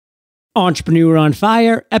Entrepreneur on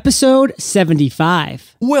Fire, episode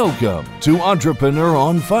 75. Welcome to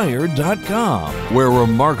EntrepreneurOnFire.com, where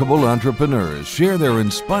remarkable entrepreneurs share their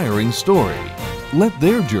inspiring story. Let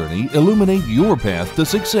their journey illuminate your path to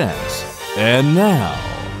success. And now,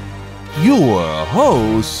 your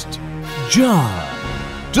host, John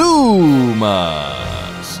Dumas.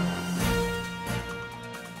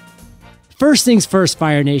 First things first,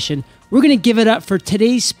 Fire Nation, we're going to give it up for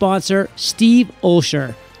today's sponsor, Steve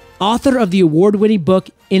Olsher, author of the award-winning book,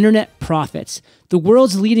 Internet Profits. The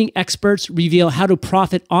world's leading experts reveal how to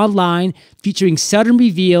profit online, featuring sudden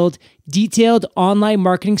revealed, detailed online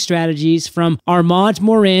marketing strategies from Armand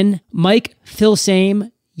Morin, Mike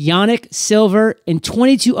Filsame, Yannick Silver, and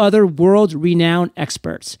 22 other world-renowned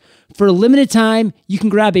experts. For a limited time, you can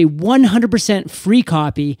grab a 100% free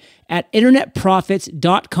copy at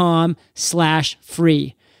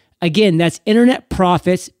internetprofits.com/free. Again, that's Internet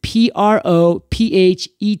Profits,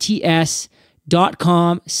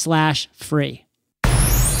 PROPHETS.com/free.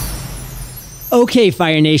 Okay,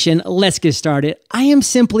 Fire Nation, let's get started. I am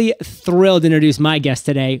simply thrilled to introduce my guest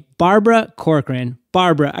today, Barbara Corcoran.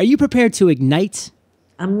 Barbara, are you prepared to ignite?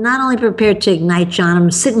 I'm not only prepared to ignite, John,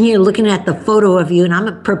 I'm sitting here looking at the photo of you, and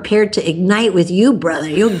I'm prepared to ignite with you, brother.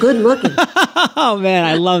 You're good looking. Oh, man,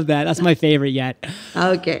 I love that. That's my favorite yet.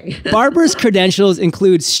 Okay. Barbara's credentials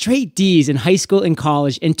include straight D's in high school and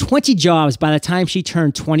college and 20 jobs by the time she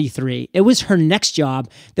turned 23. It was her next job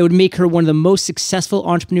that would make her one of the most successful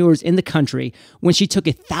entrepreneurs in the country when she took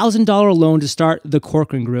a $1,000 loan to start the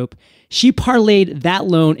Corcoran Group. She parlayed that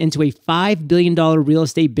loan into a $5 billion real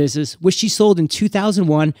estate business, which she sold in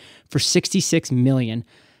 2001 for $66 million.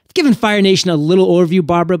 I've given Fire Nation a little overview,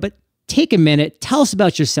 Barbara, but take a minute, tell us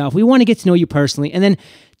about yourself. We want to get to know you personally, and then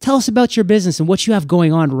tell us about your business and what you have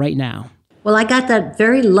going on right now. Well, I got that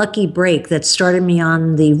very lucky break that started me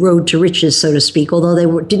on the road to riches, so to speak,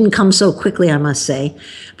 although didn't come so quickly, I must say.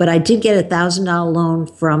 But I did get a $1,000 loan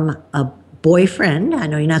from a boyfriend. I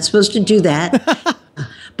know you're not supposed to do that.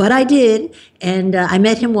 But I did, and I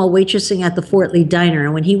met him while waitressing at the Fort Lee Diner,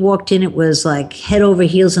 and when he walked in, it was like head over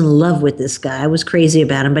heels in love with this guy. I was crazy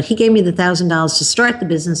about him, but he gave me the $1,000 to start the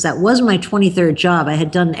business. That was my 23rd job. I had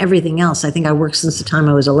done everything else. I think I worked since the time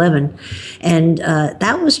I was 11, and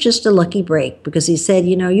that was just a lucky break because he said,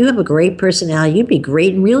 you know, you have a great personality. You'd be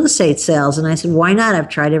great in real estate sales, and I said, why not? I've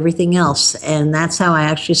tried everything else, and that's how I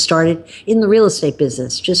actually started in the real estate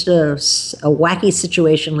business, just a wacky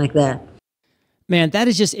situation like that. Man, that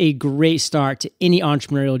is just a great start to any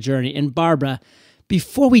entrepreneurial journey. And Barbara,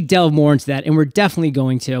 before we delve more into that, and we're definitely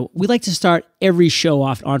going to, we like to start every show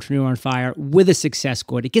off Entrepreneur on Fire with a success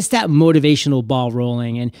quote. It gets that motivational ball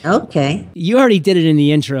rolling. And okay, you already did it in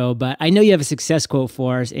the intro, but I know you have a success quote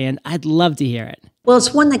for us, and I'd love to hear it. Well,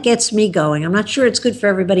 it's one that gets me going. I'm not sure it's good for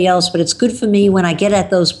everybody else, but it's good for me when I get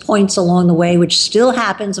at those points along the way, which still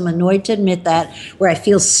happens. I'm annoyed to admit that, where I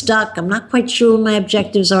feel stuck. I'm not quite sure what my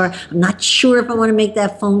objectives are. I'm not sure if I want to make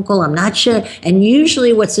that phone call. I'm not sure. And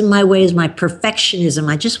usually what's in my way is my perfectionism.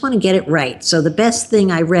 I just want to get it right. So the best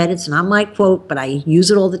thing I read, it's not my quote, but I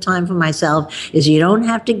use it all the time for myself, is you don't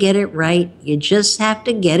have to get it right. You just have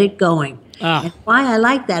to get it going. Oh. And why I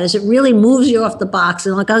like that is it really moves you off the box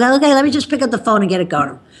and like, okay, let me just pick up the phone and get it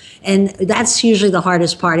going. And that's usually the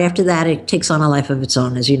hardest part. After that, it takes on a life of its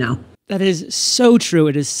own, as you know. That is so true.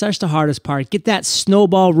 It is such the hardest part. Get that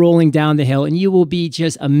snowball rolling down the hill and you will be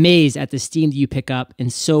just amazed at the steam that you pick up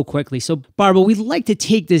and so quickly. So Barbara, we'd like to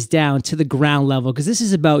take this down to the ground level because this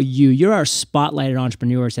is about you. You're our spotlighted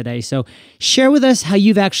entrepreneur today. So share with us how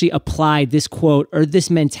you've actually applied this quote or this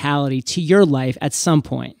mentality to your life at some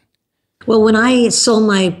point. Well, when I sold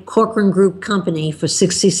my Corcoran Group company for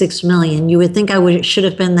 $66 million, you would think I should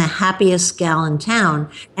have been the happiest gal in town.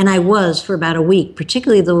 And I was for about a week,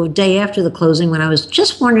 particularly the day after the closing when I was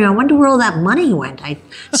just wondering, I wonder where all that money went. I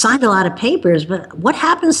signed a lot of papers, but what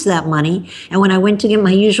happens to that money? And when I went to get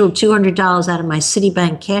my usual $200 out of my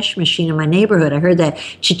Citibank cash machine in my neighborhood, I heard that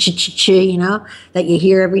ch-ch-ch-ch, you know, that you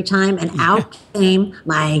hear every time. And out came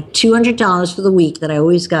my $200 for the week that I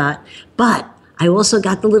always got. But I also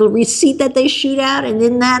got the little receipt that they shoot out, and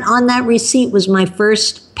on that receipt was my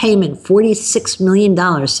first payment, $46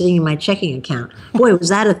 million sitting in my checking account. Boy, was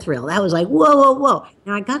that a thrill. That was like, whoa, whoa, whoa.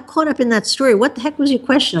 Now, I got caught up in that story. What the heck was your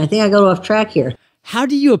question? I think I got off track here. How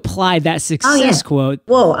do you apply that success quote?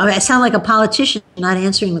 Whoa, I sound like a politician not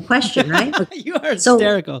answering the question, right? You are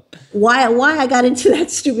hysterical. Why I got into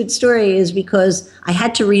that stupid story is because I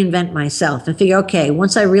had to reinvent myself and figure, okay,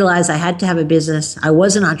 once I realized I had to have a business, I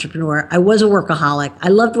was an entrepreneur, I was a workaholic, I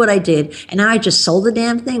loved what I did, and now I just sold the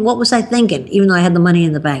damn thing. What was I thinking? Even though I had the money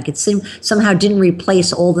in the bank, it seemed somehow didn't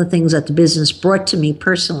replace all the things that the business brought to me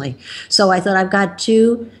personally. So I thought I've got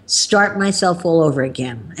to start myself all over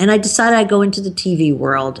again. And I decided I'd go into the TV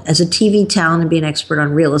world as a TV talent and be an expert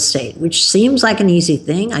on real estate, which seems like an easy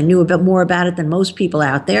thing. I knew a bit more about it than most people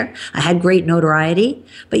out there. I had great notoriety.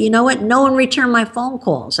 But you know what? No one returned my phone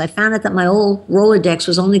calls. I found out that my old Rolodex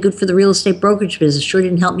was only good for the real estate brokerage business. Sure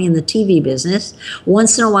didn't help me in the TV business.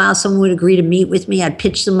 Once in a while, someone would agree to meet with me. I'd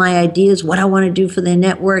pitch them my ideas, what I want to do for their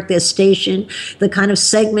network, their station, the kind of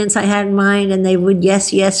segments I had in mind, and they would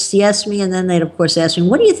yes me. And then they'd, of course, ask me,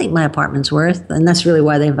 what do you think my apartment's worth? And that's really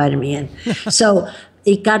why they invited me in. So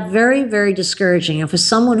it got very, very discouraging. And for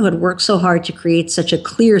someone who had worked so hard to create such a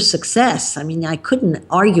clear success, I mean, I couldn't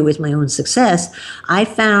argue with my own success. I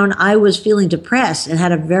found I was feeling depressed and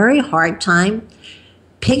had a very hard time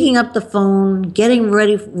picking up the phone, getting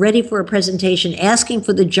ready for a presentation, asking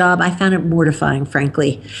for the job. I found it mortifying,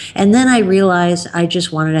 frankly. And then I realized I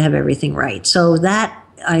just wanted to have everything right. So that,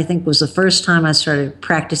 I think, was the first time I started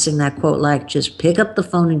practicing that quote, like, just pick up the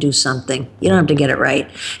phone and do something. You don't have to get it right.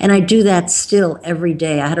 And I do that still every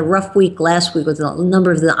day. I had a rough week last week with a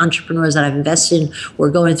number of the entrepreneurs that I've invested in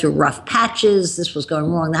were going through rough patches. This was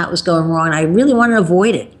going wrong, that was going wrong. I really wanted to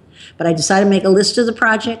avoid it. But I decided to make a list of the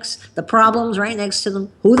projects, the problems right next to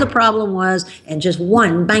them, who the problem was, and just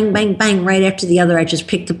one, bang, bang, bang, right after the other, I just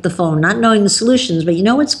picked up the phone, not knowing the solutions. But you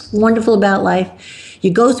know what's wonderful about life? You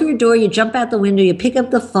go through a door, you jump out the window, you pick up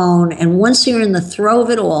the phone, and once you're in the throw of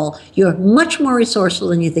it all, you're much more resourceful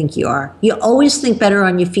than you think you are. You always think better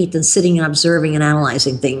on your feet than sitting and observing and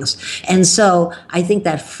analyzing things. And so I think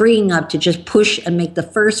that freeing up to just push and make the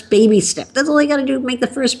first baby step, that's all you got to do, make the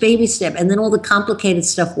first baby step. And then all the complicated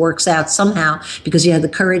stuff works out somehow because you have the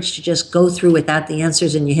courage to just go through without the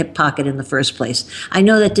answers in your hip pocket in the first place. I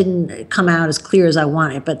know that didn't come out as clear as I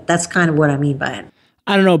wanted, but that's kind of what I mean by it.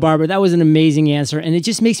 I don't know, Barbara, that was an amazing answer. And it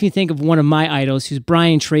just makes me think of one of my idols, who's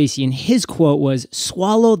Brian Tracy. And his quote was,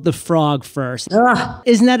 swallow the frog first. Ugh.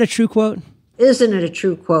 Isn't that a true quote? Isn't it a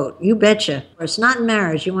true quote? You betcha. It's not in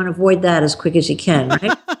marriage. You want to avoid that as quick as you can,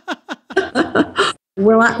 right?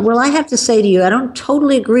 Well, I have to say to you, I don't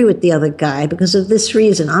totally agree with the other guy because of this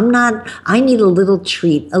reason. I need a little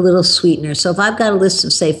treat, a little sweetener. So if I've got a list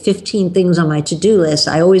of, say, 15 things on my to-do list,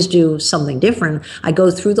 I always do something different. I go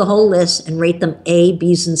through the whole list and rate them A,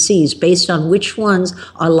 B's, and C's based on which ones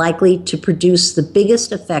are likely to produce the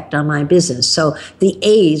biggest effect on my business. So the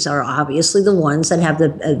A's are obviously the ones that have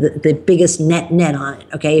the biggest net on it,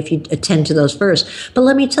 okay, if you attend to those first. But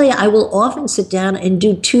let me tell you, I will often sit down and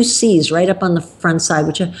do 2 C's right up on the front side,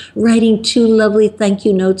 which are writing 2 lovely thank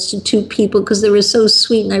you notes to 2 people because they were so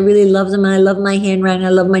sweet and I really love them and I love my handwriting, I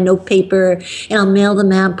love my note paper, and I'll mail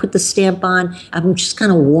them out, put the stamp on. I'm just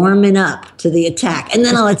kind of warming up to the attack, and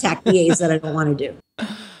then I'll attack the A's that I don't want to do.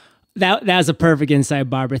 That was a perfect insight,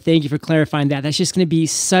 Barbara. Thank you for clarifying that. That's just going to be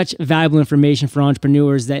such valuable information for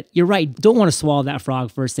entrepreneurs that you're right, don't want to swallow that frog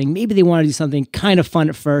first thing. Maybe they want to do something kind of fun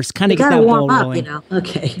at first, kind of get that ball rolling. You know?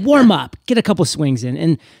 Okay. Warm up, get a couple swings in.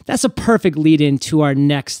 And that's a perfect lead in to our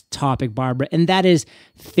next topic, Barbara, and that is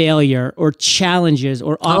failure or challenges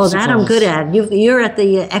or obstacles. Oh, that I'm good at. You're at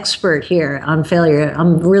the expert here on failure.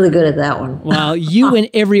 I'm really good at that one. Well, you and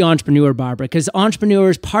every entrepreneur, Barbara, because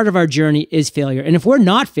entrepreneurs, part of our journey is failure. And if we're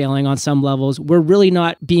not failing on some levels, we're really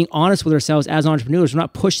not being honest with ourselves as entrepreneurs. We're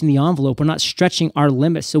not pushing the envelope. We're not stretching our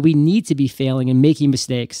limits. So we need to be failing and making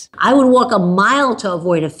mistakes. I would walk a mile to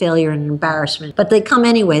avoid a failure and embarrassment, but they come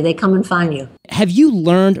anyway. They come and find you. Have you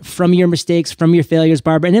learned from your mistakes, from your failures,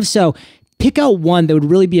 Barbara? And if so, pick out one that would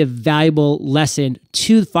really be a valuable lesson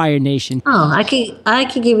to Fire Nation. Oh, I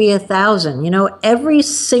could give you 1,000. You know, every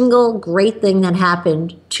single great thing that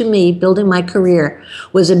happened to me building my career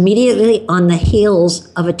was immediately on the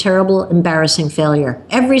heels of a terrible, embarrassing failure.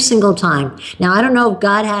 Every single time. Now, I don't know if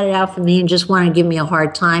God had it out for me and just wanted to give me a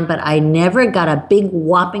hard time, but I never got a big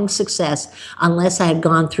whopping success unless I had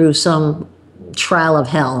gone through some trial of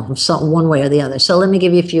hell, one way or the other. So let me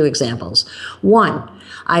give you a few examples. One,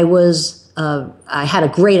 I had a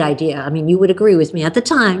great idea. I mean, you would agree with me. At the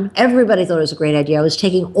time, everybody thought it was a great idea. I was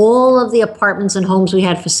taking all of the apartments and homes we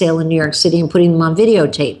had for sale in New York City and putting them on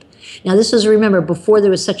videotape. Now, this was, remember, before there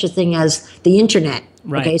was such a thing as the internet.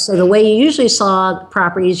 Right. Okay, so the way you usually saw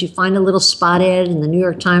properties, you find a little spot ad in the New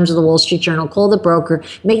York Times or the Wall Street Journal, call the broker,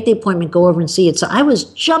 make the appointment, go over and see it. So I was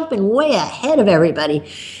jumping way ahead of everybody.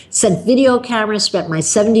 Sent video cameras, spent my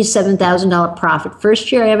 $77,000 profit.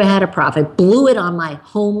 First year I ever had a profit. Blew it on my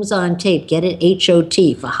homes on tape. Get it?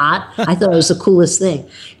 HOT for hot. I thought it was the coolest thing.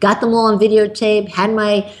 Got them all on videotape. Had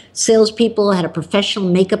my salespeople, had a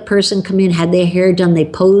professional makeup person come in, had their hair done. They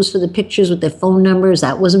posed for the pictures with their phone numbers.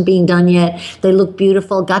 That wasn't being done yet. They looked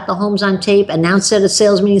beautiful. Got the homes on tape. Announced at a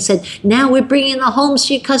sales meeting. Said, now we're bringing the homes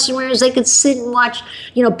to your customers. They could sit and watch,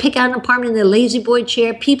 pick out an apartment in their lazy boy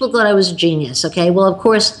chair. People thought I was a genius. Okay. Well, of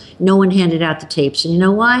course, no one handed out the tapes. And you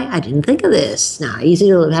know why? I didn't think of this. Now, easy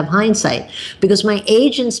to have hindsight. Because my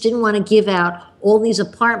agents didn't want to give out all these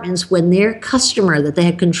apartments when their customer that they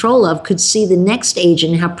had control of could see the next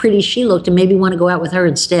agent, how pretty she looked, and maybe want to go out with her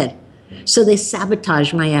instead. So they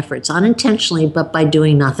sabotaged my efforts, unintentionally, but by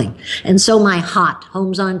doing nothing. And so my hot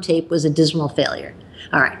homes on tape was a dismal failure.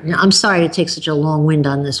 All right. Now, I'm sorry to take such a long wind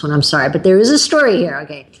on this one. I'm sorry, but there is a story here.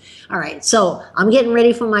 Okay. All right, so I'm getting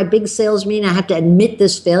ready for my big sales meeting. I have to admit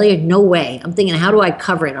this failure. No way. I'm thinking, how do I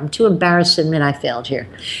cover it? I'm too embarrassed to admit I failed here.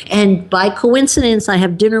 And by coincidence, I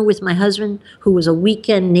have dinner with my husband, who was a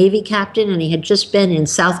weekend Navy captain, and he had just been in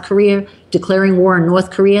South Korea declaring war on North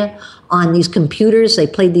Korea. On these computers, they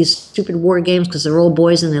played these stupid war games because they're old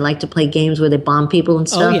boys and they like to play games where they bomb people and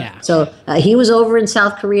stuff. Oh, yeah. So he was over in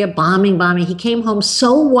South Korea bombing. He came home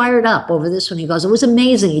so wired up over this one. He goes, it was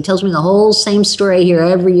amazing. He tells me the whole same story here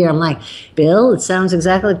every year. I'm like, Bill, it sounds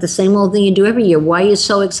exactly like the same old thing you do every year. Why are you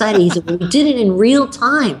so excited? He said, we did it in real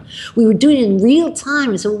time. We were doing it in real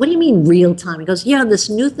time. I said, what do you mean real time? He goes, yeah, this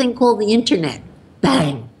new thing called the internet.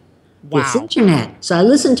 Bang. Wow. It's internet. So I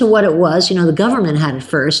listened to what it was. The government had it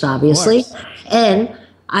first, obviously. And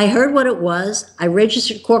I heard what it was. I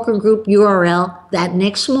registered Corcoran Group URL. That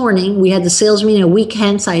next morning, we had the sales meeting a week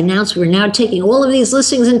hence. I announced we were now taking all of these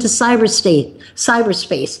listings into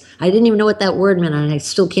cyberspace. I didn't even know what that word meant, and I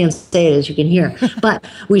still can't say it, as you can hear. But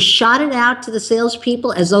we shot it out to the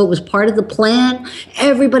salespeople as though it was part of the plan.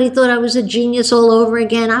 Everybody thought I was a genius all over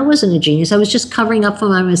again. I wasn't a genius. I was just covering up for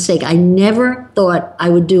my mistake. I never thought I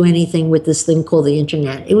would do anything with this thing called the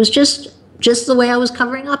internet. It was just the way I was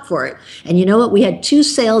covering up for it. And you know what? We had 2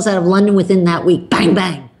 sales out of London within that week. Bang,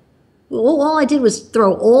 bang. All I did was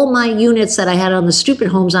throw all my units that I had on the stupid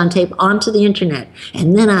homes on tape onto the internet.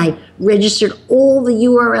 And then I registered all the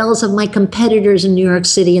URLs of my competitors in New York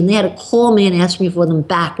City. And they had to call me and ask me for them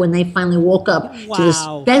back when they finally woke up to this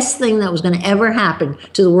best thing that was going to ever happen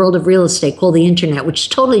to the world of real estate called the internet, which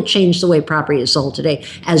totally changed the way property is sold today,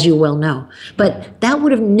 as you well know. But that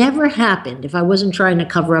would have never happened if I wasn't trying to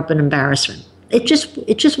cover up an embarrassment. It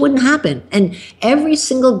just wouldn't happen. And every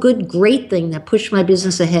single good, great thing that pushed my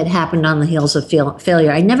business ahead happened on the heels of failure.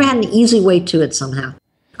 I never had an easy way to it somehow.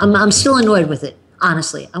 I'm still annoyed with it,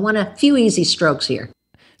 honestly. I want a few easy strokes here.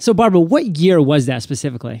 So, Barbara, what year was that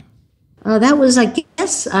specifically? That was, I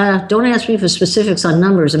guess, don't ask me for specifics on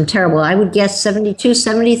numbers. I'm terrible. I would guess 72,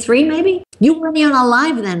 73, maybe? You weren't even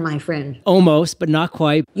alive then, my friend. Almost, but not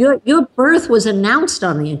quite. Your birth was announced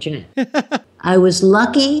on the internet. I was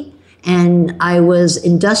lucky. And I was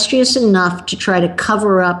industrious enough to try to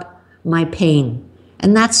cover up my pain.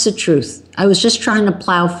 And that's the truth. I was just trying to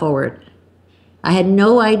plow forward. I had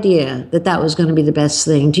no idea that that was going to be the best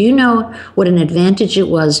thing. Do you know what an advantage it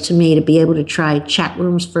was to me to be able to try chat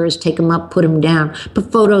rooms first, take them up, put them down,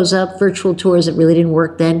 put photos up, virtual tours that really didn't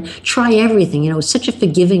work then, try everything. It's such a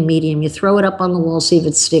forgiving medium. You throw it up on the wall, see if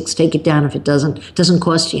it sticks, take it down if it doesn't. It doesn't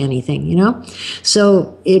cost you anything,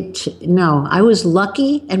 So I was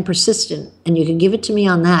lucky and persistent, and you can give it to me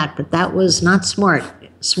on that, but that was not smart.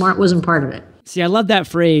 Smart wasn't part of it. See, I love that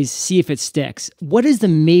phrase, see if it sticks. What is the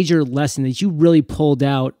major lesson that you really pulled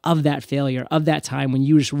out of that failure, of that time when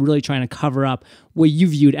you were just really trying to cover up what you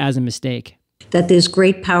viewed as a mistake? That there's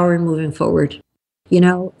great power in moving forward.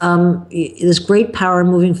 There's great power in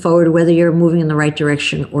moving forward, whether you're moving in the right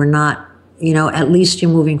direction or not. At least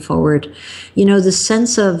you're moving forward. The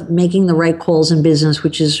sense of making the right calls in business,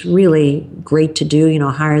 which is really great to do,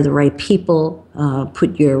 hire the right people,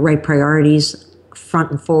 put your right priorities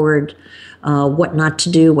front and forward, what not to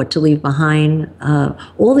do, what to leave behind.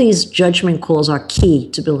 All these judgment calls are key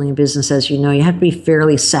to building a business, as you know. You have to be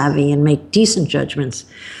fairly savvy and make decent judgments.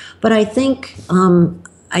 But I think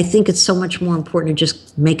it's so much more important to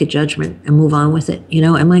just make a judgment and move on with it.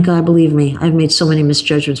 And my God, believe me, I've made so many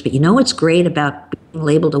misjudgments. But what's great about being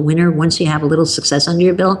labeled a winner once you have a little success under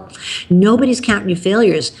your belt? Nobody's counting your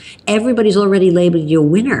failures. Everybody's already labeled you a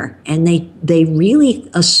winner, and they really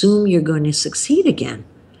assume you're going to succeed again.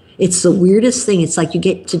 It's the weirdest thing. It's like you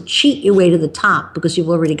get to cheat your way to the top because you've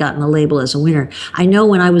already gotten a label as a winner. I know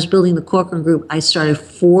when I was building the Corcoran Group, I started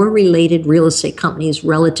 4 related real estate companies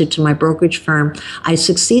relative to my brokerage firm. I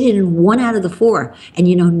succeeded in 1 out of the 4. And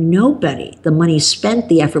nobody, the money spent,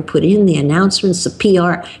 the effort put in, the announcements, the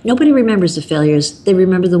PR, nobody remembers the failures. They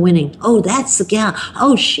remember the winning. Oh, that's the gal.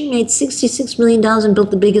 Oh, she made $66 million and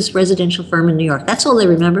built the biggest residential firm in New York. That's all they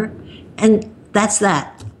remember. And that's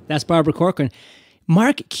that. That's Barbara Corcoran.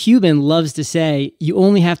 Mark Cuban loves to say, you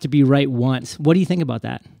only have to be right once. What do you think about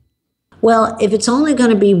that? Well, if it's only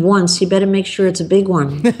going to be once, you better make sure it's a big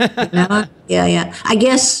one. Yeah. I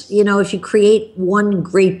guess, if you create one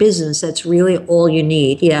great business, that's really all you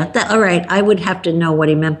need. Yeah, all right. I would have to know what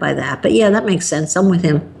he meant by that. But yeah, that makes sense. I'm with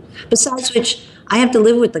him. Besides which, I have to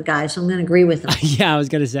live with the guy, so I'm going to agree with him. Yeah, I was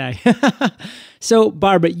going to say. So,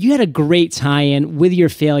 Barbara, you had a great tie-in with your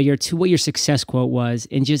failure to what your success quote was,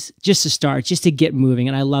 and just to start, just to get moving,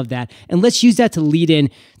 and I love that. And let's use that to lead in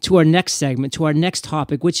to our next segment, to our next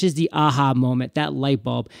topic, which is the aha moment, that light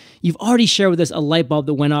bulb. You've already shared with us a light bulb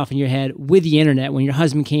that went off in your head with the internet when your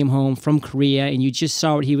husband came home from Korea and you just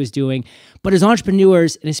saw what he was doing. But as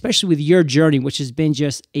entrepreneurs, and especially with your journey, which has been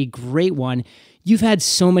just a great one, you've had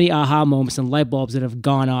so many aha moments and light bulbs that have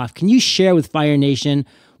gone off. Can you share with Fire Nation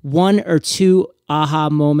 1 or 2 aha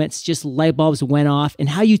moments, just light bulbs went off, and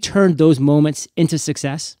how you turned those moments into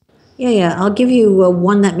success? Yeah. I'll give you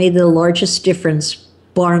one that made the largest difference,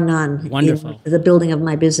 bar none. Wonderful. In the building of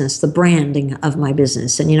my business, the branding of my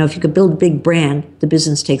business. And, if you could build a big brand, the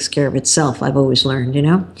business takes care of itself, I've always learned,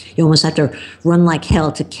 You almost have to run like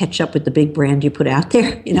hell to catch up with the big brand you put out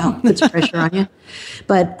there, puts pressure on you.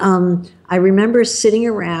 But I remember sitting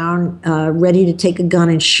around ready to take a gun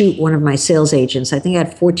and shoot one of my sales agents. I think I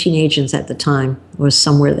had 14 agents at the time, or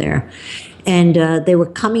somewhere there. And they were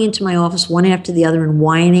coming into my office one after the other and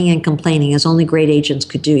whining and complaining, as only great agents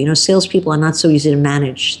could do. Salespeople are not so easy to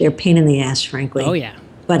manage. They're a pain in the ass, frankly. Oh, yeah.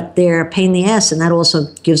 But they're a pain in the ass, and that also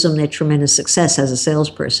gives them their tremendous success as a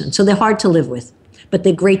salesperson. So they're hard to live with, but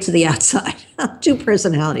they're great to the outside. 2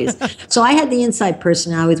 personalities. So I had the inside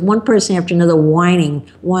personality with one person after another whining.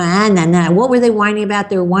 What were they whining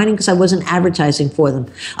about? They were whining because I wasn't advertising for them.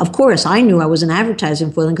 Of course, I knew I wasn't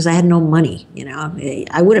advertising for them because I had no money.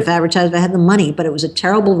 I would have advertised if I had the money, but it was a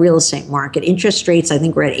terrible real estate market. Interest rates, I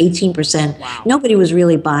think, were at 18%. Wow. Nobody was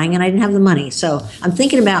really buying, and I didn't have the money. So I'm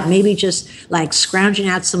thinking about maybe just like scrounging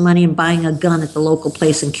out some money and buying a gun at the local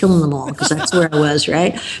place and killing them all, because that's where I was,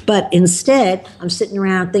 right? But instead, I'm sitting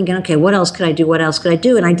around thinking, okay, what else could I do? What else could I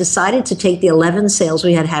do? And I decided to take the 11 sales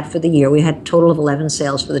we had for the year. We had a total of 11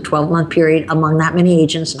 sales for the 12-month period among that many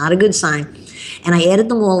agents, not a good sign. And I added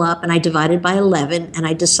them all up and I divided by 11, and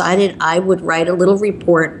I decided I would write a little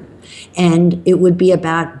report, and it would be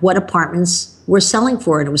about what apartments were selling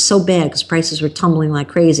for. And it was so bad because prices were tumbling like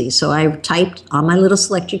crazy. So I typed on my little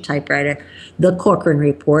Select-U typewriter the Corcoran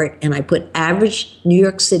report, and I put average New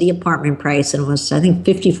York City apartment price, and it was, I think,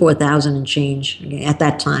 $54,000 and change at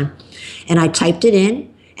that time. And I typed it in,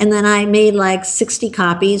 and then I made like 60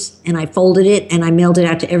 copies, and I folded it, and I mailed it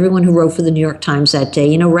out to everyone who wrote for the New York Times that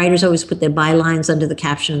day. Writers always put their bylines under the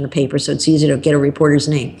caption in the paper, so it's easy to get a reporter's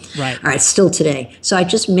name. Right. All right, still today. So I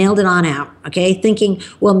just mailed it on out, okay, thinking,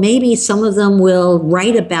 well, maybe some of them will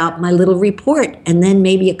write about my little report, and then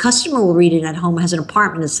maybe a customer will read it at home, has an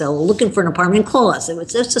apartment to sell, looking for an apartment, and call us.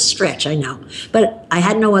 It's a stretch, I know. But I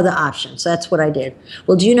had no other option, so that's what I did.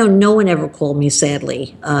 Well, do you know, no one ever called me,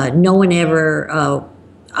 sadly. No one ever...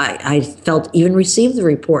 I felt even received the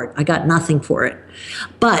report. I got nothing for it.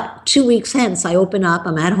 But 2 weeks hence, I'm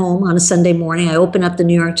at home on a Sunday morning, I open up the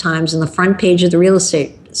New York Times, and the front page of the real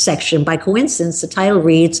estate section, by coincidence, the title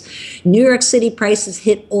reads, New York City prices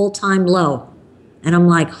hit all-time low. And I'm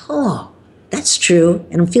like, oh, that's true.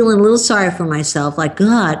 And I'm feeling a little sorry for myself, like,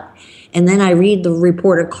 God. And then I read the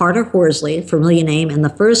reporter Carter Horsley, familiar name, and the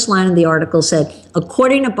first line of the article said,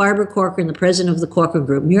 according to Barbara Corcoran, the president of the Corcoran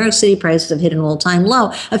Group, New York City prices have hit an all-time low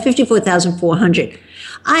of $54,400.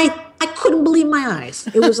 I couldn't believe my eyes.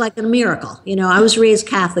 It was like a miracle. I was raised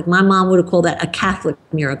Catholic. My mom would have called that a Catholic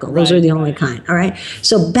miracle. Those are the only kind, all right?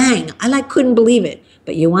 So bang, I couldn't believe it.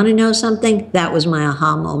 But you want to know something? That was my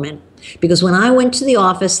aha moment. Because when I went to the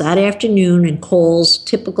office that afternoon and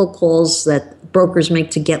typical calls that brokers make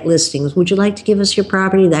to get listings, would you like to give us your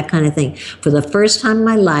property? That kind of thing. For the first time in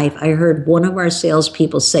my life, I heard one of our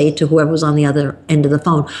salespeople say to whoever was on the other end of the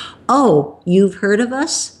phone, oh, you've heard of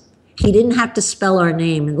us? He didn't have to spell our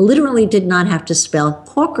name, and literally did not have to spell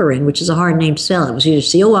Corcoran, which is a hard name to spell. It was either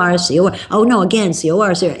C-O-R, C-O-R. Oh, no, again,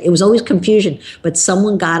 C-O-R, C-O-R. It was always confusion, but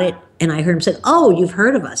someone got it, and I heard him say, oh, you've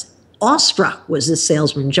heard of us. awestruck was this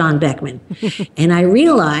salesman, John Beckman. And I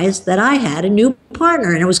realized that I had a new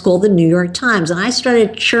partner, and it was called the New York Times. And I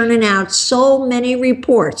started churning out so many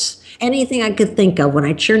reports, anything I could think of. When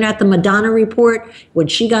I churned out the Madonna report, when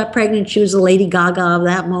she got pregnant, she was the Lady Gaga of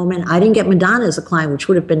that moment. I didn't get Madonna as a client, which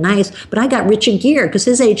would have been nice, but I got Richard Gere because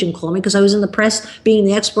his agent called me because I was in the press being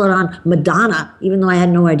the expert on Madonna, even though I had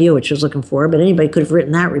no idea what she was looking for, but anybody could have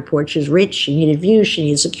written that report. She was rich, she needed views, she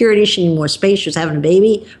needed security, she needed more space, she was having a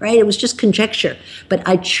baby, right? It was just conjecture. But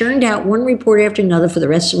I churned out one report after another for the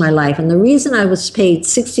rest of my life. And the reason I was paid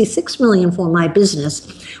 $66 million for my business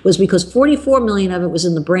was because $44 million of it was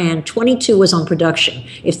in the brand, 22 was on production.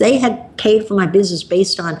 If they had paid for my business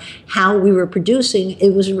based on how we were producing,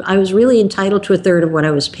 I was really entitled to a third of what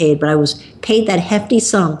I was paid, but I was paid that hefty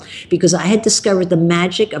sum because I had discovered the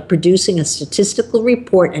magic of producing a statistical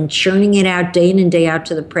report and churning it out day in and day out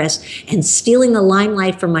to the press and stealing the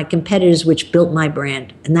limelight from my competitors, which built my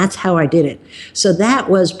brand. And that's how I did it. So that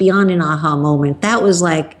was beyond an aha moment. That was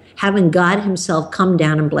like having God himself come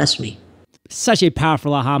down and bless me. Such a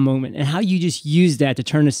powerful aha moment, and how you just use that to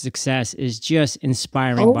turn to success is just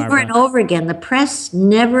inspiring, Over Barbara. and over again. The press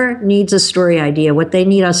never needs a story idea. What they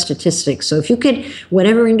need are statistics. So if you could,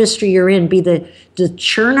 whatever industry you're in, be the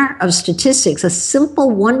churner of statistics, a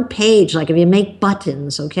simple one page, like if you make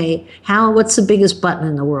buttons, okay, what's the biggest button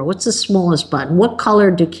in the world? What's the smallest button? What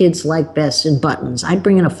color do kids like best in buttons? I'd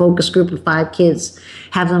bring in a focus group of 5 kids,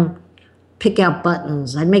 have them pick out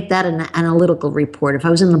buttons. I'd make that an analytical report if I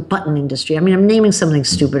was in the button industry. I mean, I'm naming something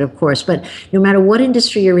stupid, of course, but no matter what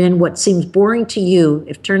industry you're in, what seems boring to you,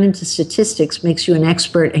 if turned into statistics, makes you an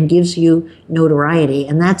expert and gives you notoriety.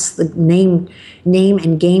 And that's the name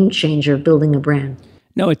and game changer of building a brand.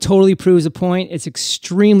 No, it totally proves a point. It's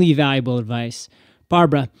extremely valuable advice.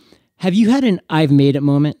 Barbara, have you had an I've made it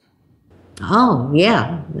moment? Oh,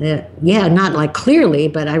 yeah. Yeah, not like clearly,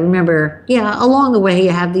 but I remember, along the way you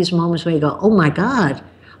have these moments where you go, oh my God,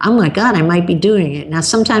 I might be doing it. Now,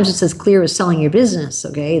 sometimes it's as clear as selling your business,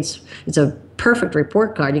 okay? It's a perfect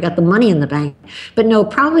report card. You got the money in the bank. But no,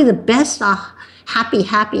 probably the best happy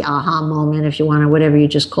aha moment, if you want to, whatever you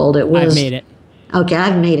just called it, was... I've made it. Okay,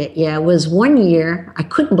 I've made it. Yeah, it was one year. I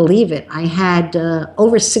couldn't believe it. I had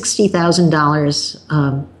over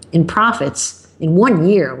 $60,000 in profits in 1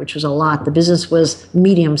 year, which was a lot. The business was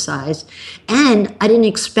medium sized, and I didn't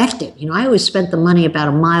expect it. I always spent the money about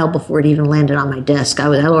a mile before it even landed on my desk. I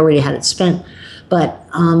already had it spent. But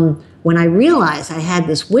when I realized I had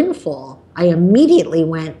this windfall, I immediately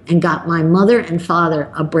went and got my mother and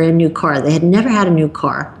father a brand new car. They had never had a new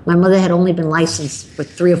car. My mother had only been licensed for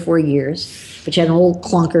 3 or 4 years, but she had an old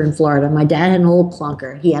clunker in Florida. My dad had an old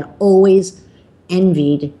clunker. He had always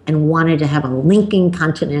envied and wanted to have a Lincoln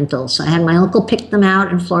Continental. So I had my uncle pick them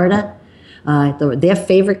out in Florida. They were their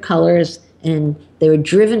favorite colors, and they were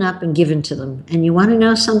driven up and given to them. And you want to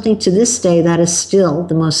know something? To this day, that is still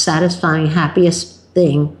the most satisfying, happiest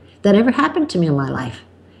thing that ever happened to me in my life.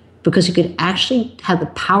 Because you could actually have the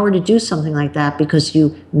power to do something like that because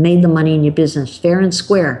you made the money in your business fair and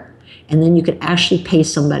square. And then you could actually pay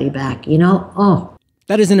somebody back, Oh.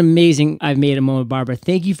 That is an amazing I've made a moment, Barbara.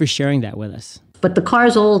 Thank you for sharing that with us. But the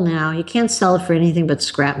car's old now. You can't sell it for anything but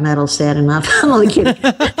scrap metal, sad enough. I'm only kidding.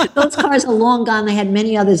 Those cars are long gone. They had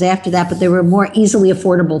many others after that, but they were more easily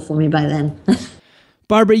affordable for me by then.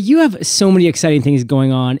 Barbara, you have so many exciting things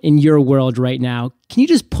going on in your world right now. Can you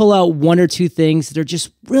just pull out 1 or 2 things that are just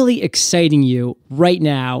really exciting you right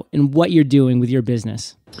now in what you're doing with your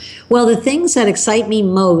business? Well, the things that excite me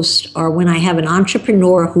most are when I have an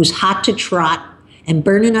entrepreneur who's hot to trot and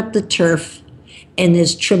burning up the turf, and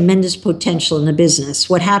there's tremendous potential in the business.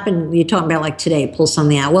 What happened, you're talking about like today, pull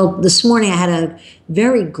something out. Well, this morning I had a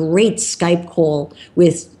very great Skype call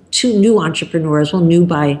with 2 new entrepreneurs. Well, new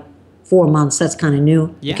by 4 months, that's kind of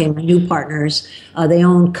new. Yeah. Okay, my new partners. They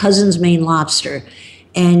own Cousin's Maine Lobster.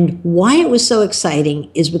 And why it was so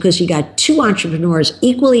exciting is because you got 2 entrepreneurs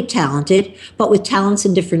equally talented, but with talents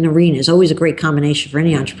in different arenas. Always a great combination for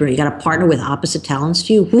any entrepreneur. You got a partner with opposite talents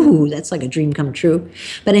to you. Woo, that's like a dream come true.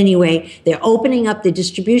 But anyway, they're opening up the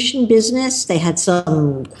distribution business. They had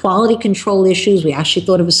some quality control issues. We actually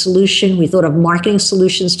thought of a solution. We thought of marketing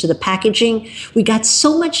solutions to the packaging. We got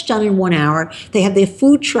so much done in 1 hour. They have their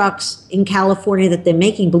food trucks in California that they're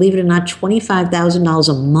making, believe it or not, $25,000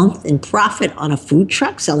 a month in profit on a food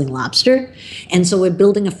truck selling lobster. And so we're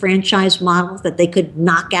building a franchise model that they could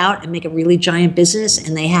knock out and make a really giant business,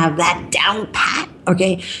 and they have that down pat.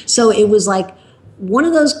 Okay, so it was like one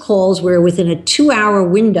of those calls where within a 2-hour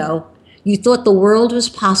window, you thought the world was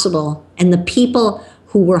possible, and the people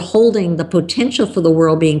who were holding the potential for the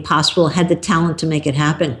world being possible had the talent to make it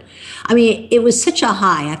happen. I mean, it was such a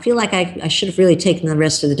high. I feel like I should have really taken the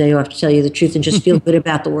rest of the day off, to tell you the truth, and just feel good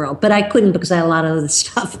about the world. But I couldn't, because I had a lot of other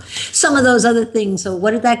stuff. Some of those other things. So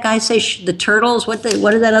what did that guy say? The turtles? What did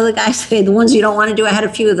that other guy say? The ones you don't want to do? I had a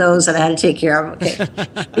few of those that I had to take care of. Okay.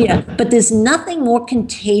 Yeah. But there's nothing more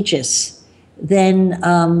contagious than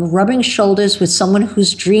rubbing shoulders with someone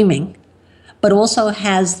who's dreaming, but also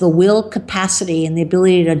has the will capacity and the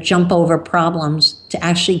ability to jump over problems to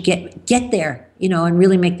actually get there, and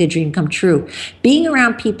really make their dream come true. Being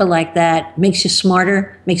around people like that makes you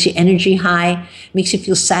smarter, makes your energy high, makes you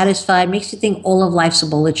feel satisfied, makes you think all of life's a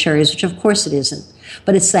bowl of cherries, which of course it isn't.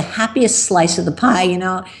 But it's the happiest slice of the pie,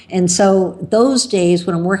 And so those days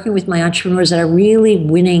when I'm working with my entrepreneurs that are really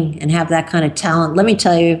winning and have that kind of talent, let me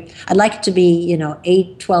tell you, I'd like it to be,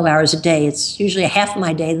 8, 12 hours a day. It's usually a half of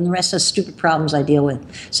my day, then the rest are stupid problems I deal with.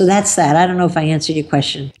 So that's that. I don't know if I answered your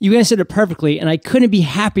question. You answered it perfectly, and I couldn't be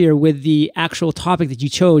happier with the actual topic that you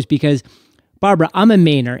chose, because Barbara, I'm a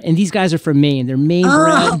Mainer, and these guys are from Maine. They're Maine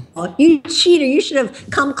bred. Oh, you cheater. You should have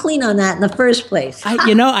come clean on that in the first place. I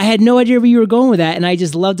had no idea where you were going with that, and I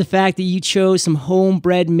just love the fact that you chose some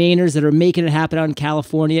homebred Mainers that are making it happen out in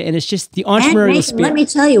California, and it's just the entrepreneurial spirit. Let me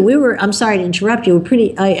tell you, I'm sorry to interrupt you.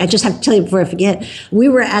 I just have to tell you before I forget, we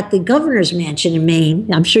were at the governor's mansion in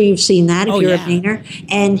Maine. I'm sure you've seen that if you're a Mainer.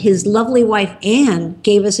 And his lovely wife, Anne,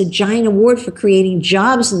 gave us a giant award for creating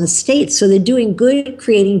jobs in the States. So they're doing good,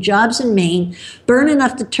 creating jobs in Maine, burn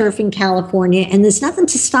enough to turf in California, and there's nothing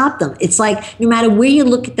to stop them. It's like no matter where you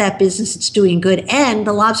look at that business, it's doing good, and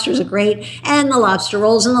the lobsters are great, and the lobster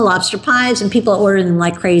rolls and the lobster pies, and people are ordering them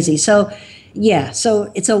like crazy. So yeah,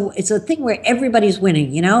 so it's a thing where everybody's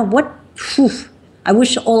winning. I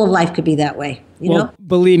wish all of life could be that way. You know?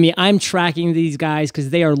 Believe me, I'm tracking these guys because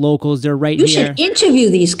they are locals. They're right here. You should interview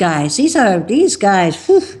these guys. These guys.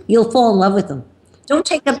 You'll fall in love with them. Don't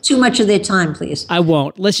take up too much of their time, please. I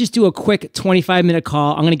won't. Let's just do a quick 25-minute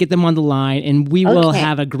call. I'm going to get them on the line, and we will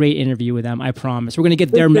have a great interview with them, I promise. We're going to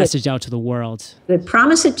get their message out to the world. But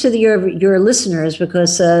promise it to your listeners,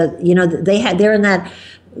 because they're in that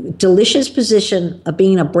delicious position of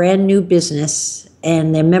being a brand new business,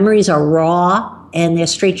 and their memories are raw, and they're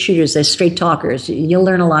straight shooters. They're straight talkers. You'll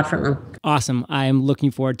learn a lot from them. Awesome. I am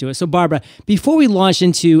looking forward to it. So Barbara, before we launch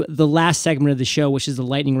into the last segment of the show, which is the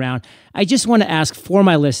lightning round, I just want to ask for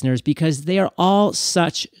my listeners, because they are all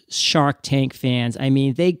such Shark Tank fans. I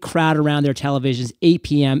mean, they crowd around their televisions 8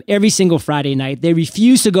 p.m. every single Friday night. They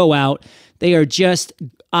refuse to go out. They are just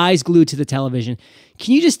eyes glued to the television.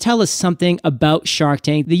 Can you just tell us something about Shark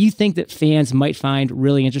Tank that you think that fans might find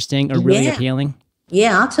really interesting or really appealing?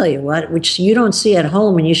 Yeah, I'll tell you what, which you don't see at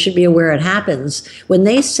home, and you should be aware it happens. When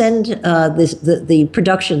they send the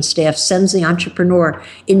production staff sends the entrepreneur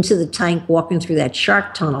into the tank walking through that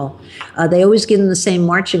shark tunnel, they always give them the same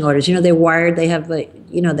marching orders. They're wired. They have they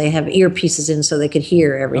have earpieces in so they could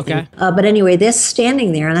hear everything. Okay. But anyway, they're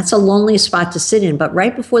standing there, and that's a lonely spot to sit in. But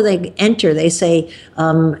right before they enter, they say,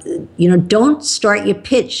 don't start your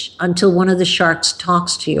pitch until one of the sharks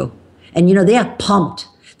talks to you. And they're pumped.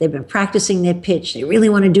 They've been practicing their pitch. They really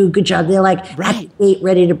want to do a good job. They're like at the gate,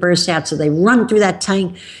 ready to burst out. So they run through that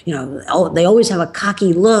tank. They always have a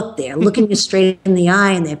cocky look. They're looking you straight in the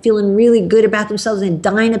eye, and they're feeling really good about themselves and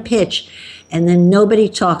dying to pitch. And then nobody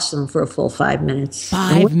talks to them for a full 5 minutes.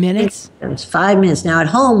 5 minutes? It's 5 minutes. Now at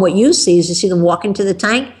home, what you see is you see them walk into the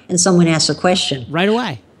tank and someone asks a question. Right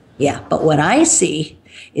away. Yeah, but what I see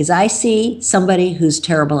is somebody who's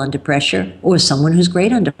terrible under pressure or someone who's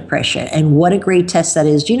great under pressure. And what a great test that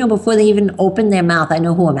is. Do you know, before they even open their mouth, I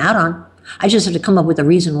know who I'm out on. I just have to come up with a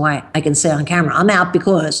reason why I can say on camera, I'm out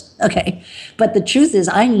because, okay. But the truth is,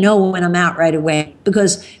 I know when I'm out right away,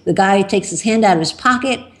 because the guy takes his hand out of his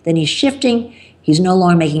pocket, then he's shifting, he's no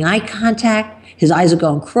longer making eye contact, his eyes are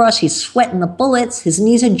going cross, he's sweating the bullets, his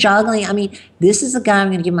knees are joggling. I mean, this is the guy I'm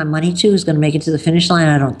going to give my money to who's going to make it to the finish line.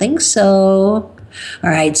 I don't think so. All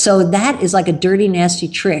right, so that is like a dirty, nasty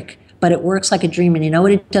trick, but it works like a dream. And you know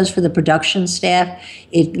what it does for the production staff?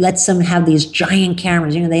 It lets them have these giant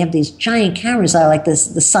cameras. They have these giant cameras that are like this,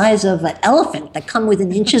 the size of an elephant, that come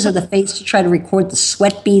within inches of the face to try to record the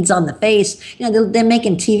sweat beads on the face. They're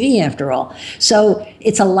making TV after all. So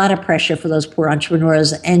it's a lot of pressure for those poor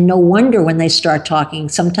entrepreneurs. And no wonder when they start talking,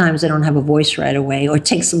 sometimes they don't have a voice right away, or it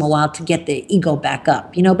takes them a while to get their ego back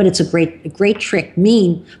up. But it's a great trick,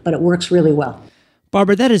 but it works really well.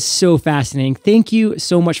 Barbara, that is so fascinating. Thank you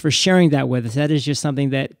so much for sharing that with us. That is just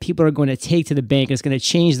something that people are going to take to the bank. It's going to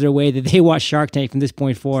change their way that they watch Shark Tank from this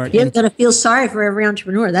point forward. You're going to feel sorry for every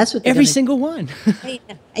entrepreneur. That's what every single one.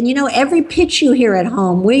 And every pitch you hear at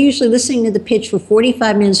home, we're usually listening to the pitch for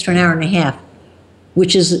 45 minutes to an hour and a half.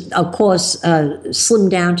 which is, of course, slimmed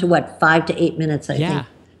down to what, 5 to 8 minutes, I think.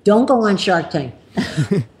 Don't go on Shark Tank.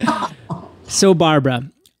 So, Barbara,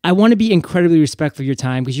 I want to be incredibly respectful of your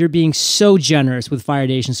time because you're being so generous with Fire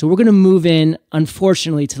Nation. So we're going to move in,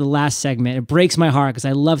 unfortunately, to the last segment. It breaks my heart because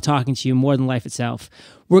I love talking to you more than life itself.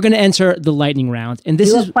 We're going to enter the lightning round. And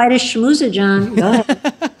this is quite a schmoozer, John. Go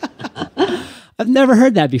ahead. I've never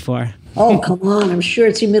heard that before. Oh, come on. I'm sure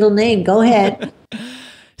it's your middle name. Go ahead.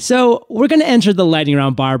 So we're going to enter the lightning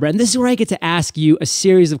round, Barbara. And this is where I get to ask you a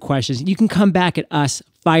series of questions. You can come back at us,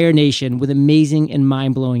 Fire Nation, with amazing and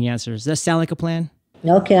mind-blowing answers. Does that sound like a plan?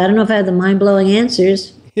 Okay, I don't know if I have the mind-blowing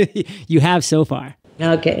answers. You have so far.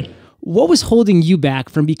 Okay. What was holding you back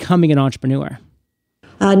from becoming an entrepreneur?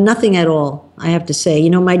 Nothing at all, I have to say. You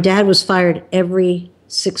know, my dad was fired every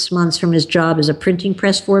 6 months from his job as a printing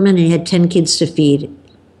press foreman, and he had 10 kids to feed.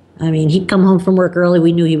 I mean, he'd come home from work early.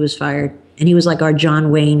 We knew he was fired. And he was like our John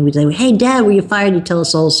Wayne. We'd say, hey, Dad, were you fired? He'd tell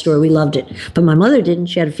us the whole story. We loved it. But my mother didn't.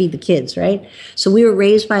 She had to feed the kids, right? So we were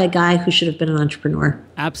raised by a guy who should have been an entrepreneur.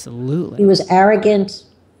 Absolutely. He was arrogant,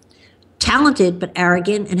 talented, but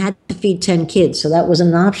arrogant, and had to feed 10 kids. So that wasn't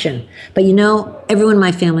an option. But you know, everyone in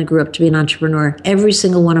my family grew up to be an entrepreneur. Every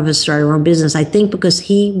single one of us started our own business. I think because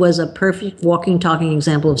he was a perfect walking, talking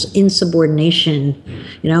example of insubordination,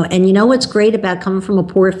 you know. And you know what's great about coming from a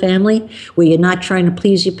poor family where you're not trying to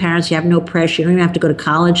please your parents, you have no pressure, you don't even have to go to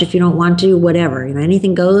college if you don't want to, whatever, you know,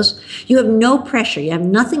 anything goes. You have no pressure. You have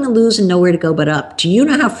nothing to lose and nowhere to go but up. Do you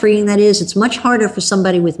know how freeing that is? It's much harder for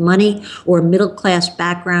somebody with money or a middle-class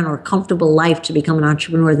background or a comfortable life to become an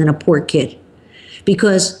entrepreneur than a poor kid,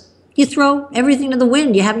 because you throw everything to the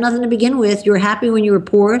wind. You have nothing to begin with. You were happy when you were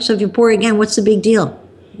poor. So if you're poor again, what's the big deal?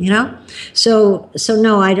 You know? So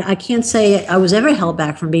no, I can't say I was ever held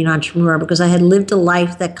back from being an entrepreneur because I had lived a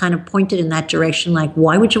life that kind of pointed in that direction. Like,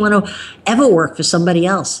 why would you want to ever work for somebody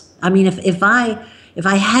else? I mean, if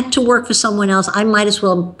I had to work for someone else, I might as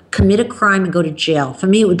well commit a crime and go to jail. For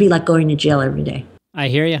me, it would be like going to jail every day. I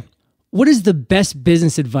hear you. What is the best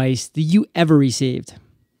business advice that you ever received?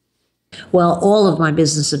 Well, all of my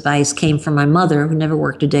business advice came from my mother, who never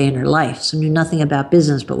worked a day in her life, so knew nothing about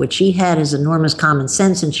business. But what she had is enormous common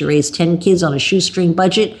sense, and she raised 10 kids on a shoestring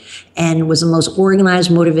budget and was the most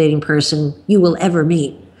organized, motivating person you will ever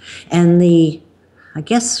meet. And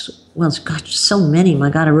it's got so many. My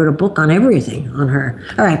God, I wrote a book on everything on her.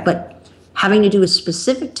 All right, but having to do with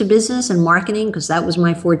specific to business and marketing, because that was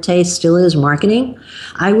my forte, still is marketing.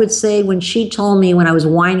 I would say when she told me, when I was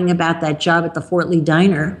whining about that job at the Fort Lee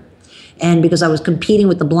Diner, and because I was competing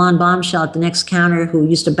with the blonde bombshell at the next counter who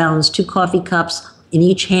used to balance 2 coffee cups in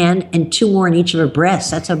each hand and 2 more in each of her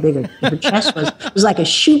breasts. That's how big her chest was. It was like a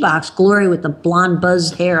shoebox, Glory, with the blonde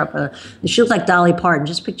buzzed hair up. She looked like Dolly Parton.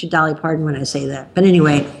 Just picture Dolly Parton when I say that. But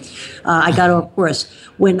anyway, I got off course.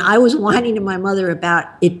 When I was whining to my mother about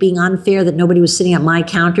it being unfair that nobody was sitting at my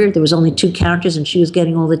counter, there was only 2 counters and she was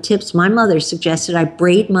getting all the tips, my mother suggested I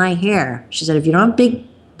braid my hair. She said, if you don't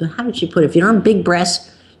have how did she put it? If you don't have big breasts,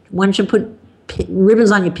 why don't you put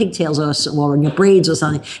ribbons on your pigtails or on your braids or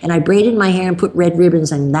something? And I braided my hair and put red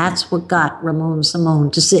ribbons, and that's what got Ramon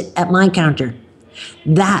Simone to sit at my counter.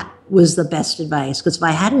 That was the best advice, because if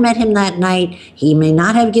I hadn't met him that night, he may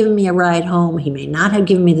not have given me a ride home. He may not have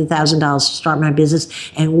given me the $1,000 to start my business.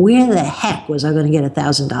 And where the heck was I going to get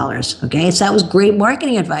 $1,000? Okay, so that was great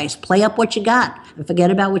marketing advice. Play up what you got and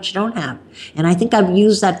forget about what you don't have. And I think I've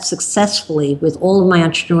used that successfully with all of my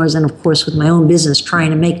entrepreneurs and, of course, with my own business, trying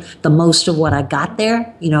to make the most of what I got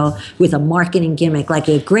there, you know, with a marketing gimmick. Like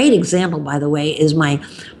a great example, by the way, is my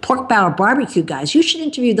pork barrel barbecue guys. You should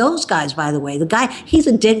interview those guys, by the way. The guy, he's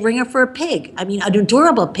a dead ringer for a pig. I mean, an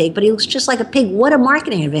adorable pig, but he looks just like a pig. What a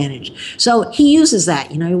marketing advantage. So he uses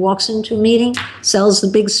that. You know, he walks into a meeting, sells the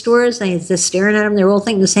big stores, and they're staring at him. They're all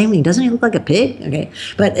thinking the same thing. Doesn't he look like a pig? Okay.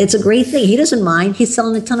 But it's a great thing. He doesn't mind. He's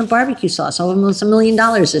selling a ton of barbecue sauce, almost $1 million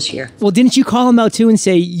this year. Well, didn't you call him out too and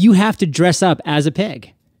say, you have to dress up as a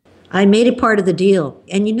pig? I made it part of the deal.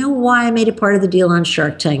 And you know why I made it part of the deal on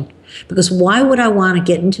Shark Tank? Because why would I want to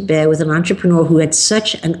get into bed with an entrepreneur who had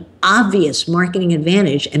such an obvious marketing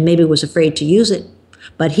advantage and maybe was afraid to use it?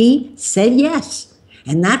 But he said yes.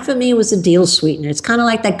 And that for me was a deal sweetener. It's kind of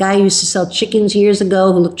like that guy who used to sell chickens years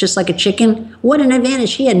ago who looked just like a chicken. What an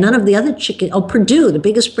advantage. He had none of the other chicken. Oh, Purdue, the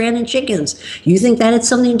biggest brand in chickens. You think that had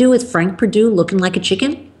something to do with Frank Purdue looking like a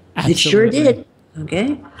chicken? Absolutely. It sure did.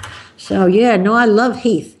 Okay. So, yeah, no, I love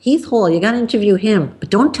Heath. Heath Hall, you got to interview him. But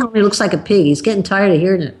don't tell me he looks like a pig. He's getting tired of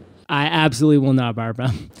hearing it. I absolutely will not, Barbara.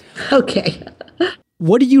 Okay.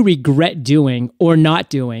 What do you regret doing or not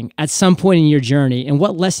doing at some point in your journey? And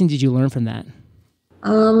what lesson did you learn from that?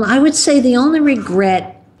 I would say the only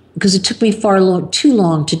regret because it took me too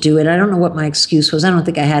long to do it. I don't know what my excuse was. I don't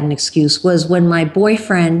think I had an excuse. Was when my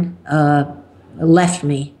boyfriend left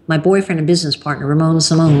me. My boyfriend and business partner, Ramon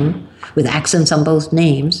Simone, with accents on both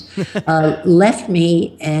names, left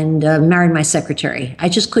me and married my secretary. I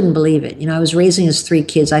just couldn't believe it. I was raising his 3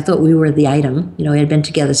 kids. I thought we were the item. We had been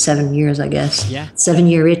together 7 years, I guess. Yeah.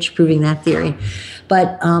 7-year itch, proving that theory.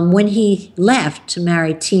 But when he left to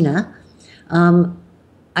marry Tina,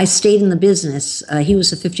 I stayed in the business. He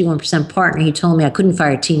was a 51% partner. He told me I couldn't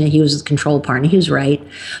fire Tina. He was the control partner. He was right.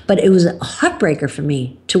 But it was a heartbreaker for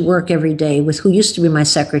me to work every day with who used to be my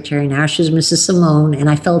secretary. Now she's Mrs. Simone. And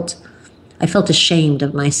I felt ashamed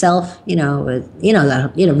of myself.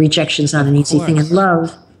 Rejection's not an easy thing in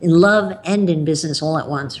love and in business all at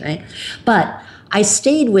once, right? But I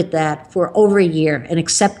stayed with that for over a year and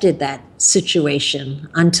accepted that situation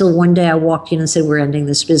until one day I walked in and said, we're ending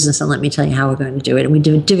this business and let me tell you how we're going to do it. And we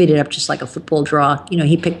divvied it up just like a football draw.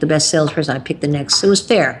 He picked the best salesperson, I picked the next. It was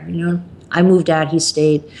fair. I moved out, he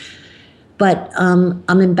stayed. But I'm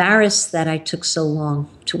embarrassed that I took so long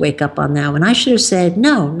to wake up on that one. I should have said,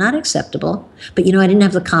 no, not acceptable. But I didn't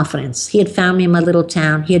have the confidence. He had found me in my little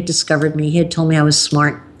town. He had discovered me. He had told me I was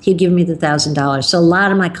smart. He'd given me the $1,000. So a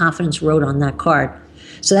lot of my confidence rode on that card.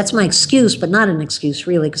 So that's my excuse, but not an excuse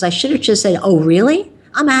really, because I should have just said, oh, really?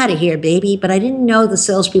 I'm out of here, baby. But I didn't know the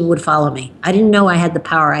salespeople would follow me. I didn't know I had the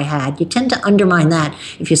power I had. You tend to undermine that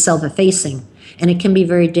if you're self-effacing. And it can be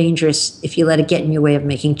very dangerous if you let it get in your way of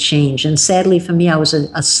making change. And sadly for me, I was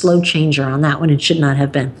a slow changer on that one. It should not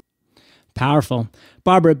have been. Powerful.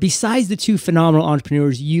 Barbara, besides the 2 phenomenal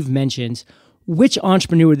entrepreneurs you've mentioned, which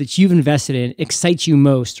entrepreneur that you've invested in excites you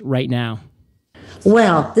most right now?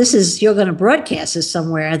 Well, you're going to broadcast this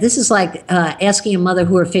somewhere. This is like asking a mother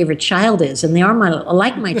who her favorite child is, and they are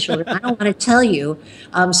like my children. I don't want to tell you.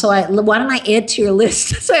 So why don't I add to your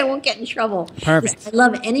list so I won't get in trouble? Perfect. I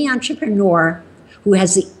love any entrepreneur who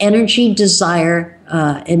has the energy, desire,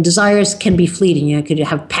 and desires can be fleeting. You could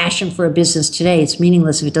have passion for a business today. It's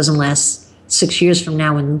meaningless if it doesn't last 6 years from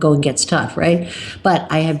now when the going gets tough, right? But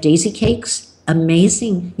I have Daisy Cakes,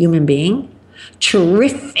 amazing human being.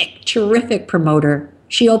 Terrific promoter.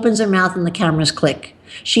 She opens her mouth and the cameras click.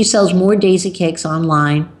 She sells more Daisy Cakes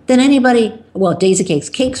online than anybody. Well, Daisy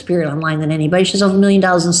Cakes period online than anybody. She's over $1 million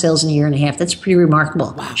in sales in a year and a half. That's pretty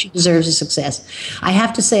remarkable. Wow. She deserves a success. I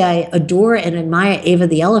have to say I adore and admire Ava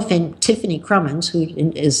the Elephant, Tiffany Crummins, who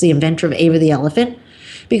is the inventor of Ava the Elephant.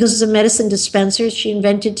 Because as a medicine dispenser, she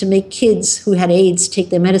invented to make kids who had AIDS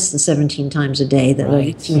take their medicine 17 times a day,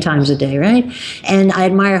 18 times a day, right? And I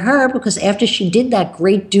admire her because after she did that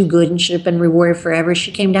great do-good and should have been rewarded forever,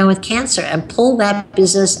 she came down with cancer and pulled that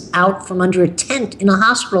business out from under a tent in a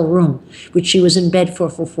hospital room, which she was in bed for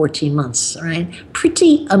 14 months, all right?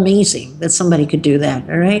 Pretty amazing that somebody could do that,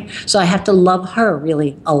 all right? So I have to love her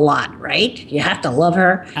really a lot, right? You have to love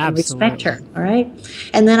her and respect her, all right?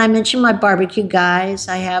 And then I mentioned my barbecue guys.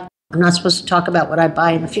 I'm not supposed to talk about what I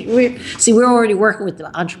buy in the future. We're already working with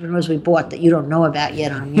the entrepreneurs we bought that you don't know about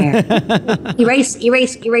yet on here.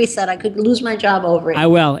 erase that. I could lose my job over it. I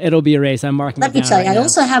will. It'll be erased. I'm marking it down. Let me tell you, right I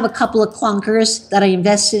also have a couple of clunkers that I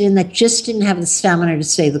invested in that just didn't have the stamina to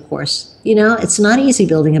stay the course. It's not easy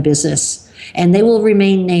building a business, and they will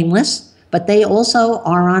remain nameless, but they also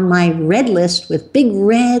are on my red list with big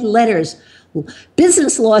red letters.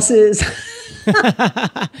 Business losses.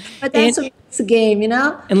 But that's a game,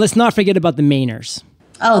 And let's not forget about the Mainers.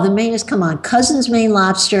 Oh, the Mainers, come on. Cousins Maine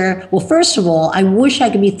Lobster. Well, first of all, I wish I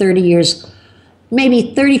could be 30 years,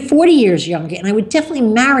 maybe 30, 40 years younger, and I would definitely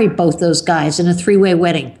marry both those guys in a 3-way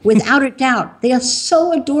wedding, without a doubt. They are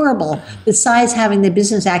so adorable. Besides having the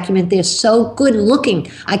business acumen, they're so good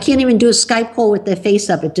looking. I can't even do a Skype call with their face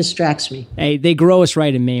up. It distracts me. Hey, they grow us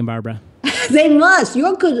right in Maine, Barbara. They must.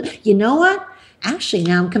 You're good. You know what? Actually,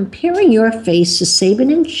 now I'm comparing your face to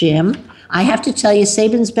Sabin and Jim. I have to tell you,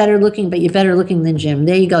 Sabin's better looking, but you're better looking than Jim.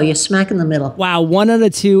 There you go. You're smack in the middle. Wow, 1 out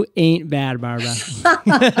of 2 ain't bad, Barbara.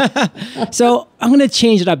 So I'm going to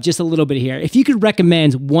change it up just a little bit here. If you could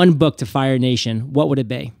recommend one book to Fire Nation, what would it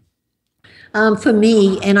be? For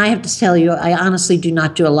me, and I have to tell you, I honestly do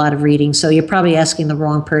not do a lot of reading, so you're probably asking the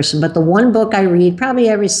wrong person. But the one book I read probably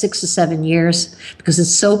every 6 or 7 years, because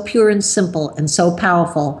it's so pure and simple and so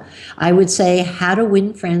powerful, I would say How to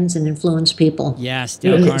Win Friends and Influence People. Yes,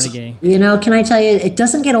 Dale Carnegie. Can I tell you, it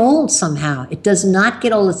doesn't get old somehow. It does not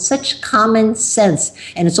get old. It's such common sense,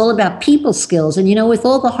 and it's all about people skills. And with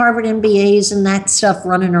all the Harvard MBAs and that stuff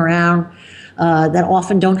running around, that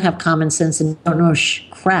often don't have common sense and don't know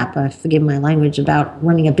crap, forgive my language, about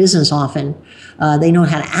running a business often. They know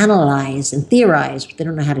how to analyze and theorize, but they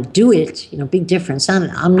don't know how to do it. Big difference.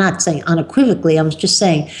 I'm not saying unequivocally, I'm just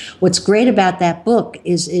saying what's great about that book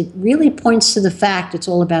is it really points to the fact it's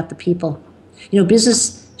all about the people.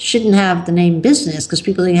 Business shouldn't have the name business because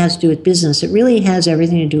people think it has to do with business. It really has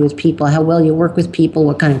everything to do with people, how well you work with people,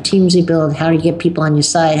 what kind of teams you build, how to get people on your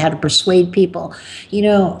side, how to persuade people,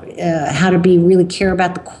 how to really care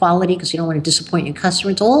about the quality because you don't want to disappoint your customer.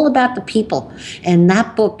 It's all about the people. And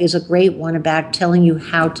that book is a great one about telling you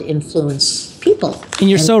how to influence people. And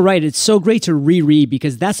you're so right. It's so great to reread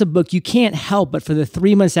because that's a book you can't help but for the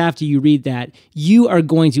 3 months after you read that, you are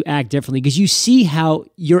going to act differently because you see how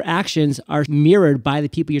your actions are mirrored by the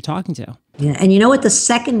people you're talking to. Yeah, and you know what the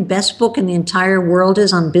second best book in the entire world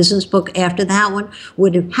is on business book after that one?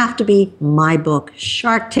 Would have to be my book,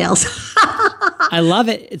 Shark Tales. I love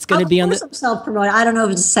it. It's going to be on the... I'm self-promoting. I don't know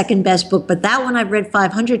if it's the second best book, but that one I've read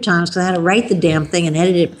 500 times because I had to write the damn thing and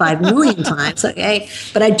edit it 5 million times, okay?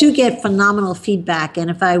 But I do get phenomenal feedback, and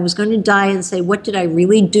if I was going to die and say, what did I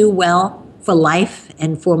really do well for life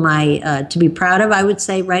and for my to be proud of, I would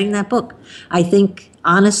say writing that book. I think...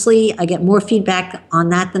 Honestly, I get more feedback on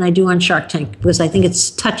that than I do on Shark Tank because I think it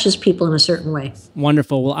touches people in a certain way.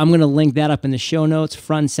 Wonderful. Well, I'm going to link that up in the show notes,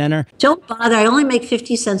 front and center. Don't bother. I only make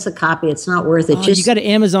 50 cents a copy. It's not worth it. You got to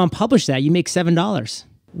Amazon publish that. You make $7.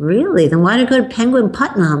 Really? Then why don't you go to Penguin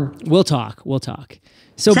Putnam? We'll talk.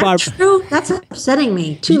 So, Is that true? That's upsetting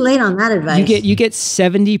me. Too late on that advice. You get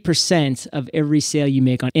 70% of every sale you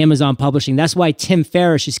make on Amazon Publishing. That's why Tim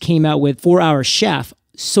Ferriss just came out with 4-Hour Chef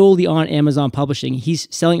solely on Amazon Publishing. He's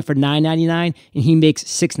selling it for $9.99 and he makes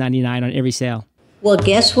 $6.99 on every sale. Well,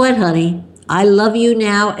 guess what, honey? I love you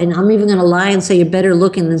now, and I'm even going to lie and say you're better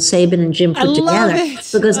looking than Saban and Jim put together.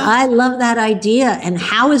 Because I love that idea. And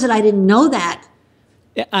how is it I didn't know that?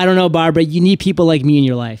 I don't know, Barbara. You need people like me in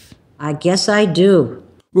your life. I guess I do.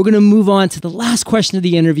 We're going to move on to the last question of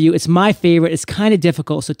the interview. It's my favorite. It's kind of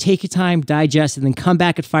difficult, so take your time, digest, and then come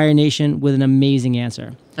back at Fire Nation with an amazing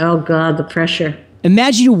answer. Oh, God, the pressure.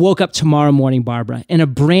 Imagine you woke up tomorrow morning, Barbara, in a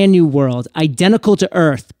brand new world, identical to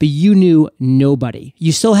Earth, but you knew nobody.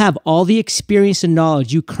 You still have all the experience and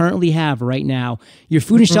knowledge you currently have right now. Your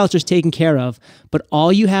food and shelter is taken care of, but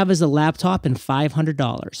all you have is a laptop and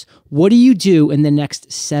 $500. What do you do in the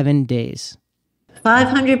next 7 days?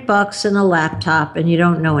 $500 and a laptop, and you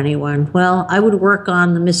don't know anyone. Well, I would work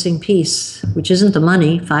on the missing piece, which isn't the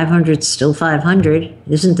money. 500 is still 500.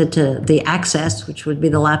 Isn't it the access, which would be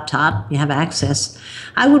the laptop? You have access.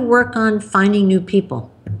 I would work on finding new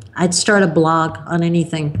people. I'd start a blog on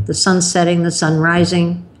anything. The sun setting, the sun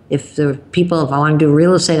rising. If I want to do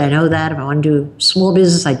real estate, I know that. If I want to do small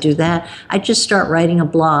business, I do that. I just start writing a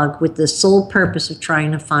blog with the sole purpose of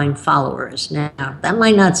trying to find followers. Now, that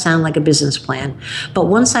might not sound like a business plan, but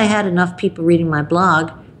once I had enough people reading my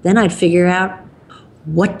blog, then I'd figure out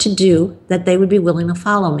what to do that they would be willing to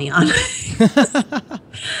follow me on.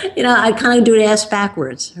 I kind of do it ass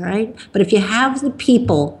backwards, right? But if you have the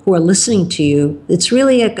people who are listening to you, it's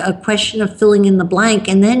really a question of filling in the blank.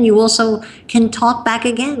 And then you also can talk back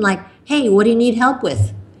again, like, hey, what do you need help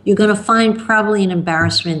with? You're going to find probably an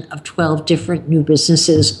embarrassment of 12 different new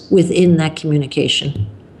businesses within that communication.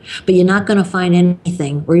 But you're not going to find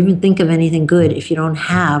anything or even think of anything good if you don't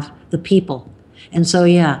have the people. And so,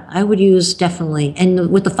 yeah, I would use definitely.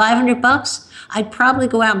 And with the $500, I'd probably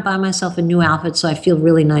go out and buy myself a new outfit so I feel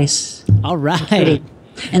really nice. All right.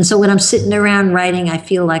 And so when I'm sitting around writing, I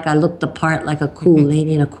feel like I look the part like a cool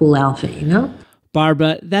lady in a cool outfit,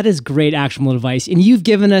 Barbara, that is great actionable advice. And you've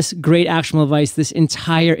given us great actionable advice this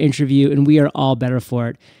entire interview, and we are all better for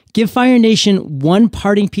it. Give Fire Nation one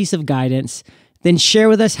parting piece of guidance, then share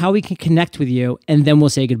with us how we can connect with you, and then we'll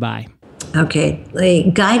say goodbye. Okay.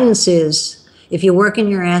 The guidance is, if you're working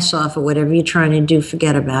your ass off or whatever you're trying to do,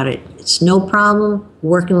 forget about it. It's no problem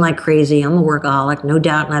working like crazy. I'm a workaholic, no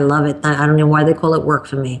doubt, and I love it. I don't know why they call it work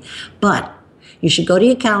for me. But you should go to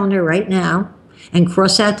your calendar right now and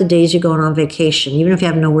cross out the days you're going on vacation, even if you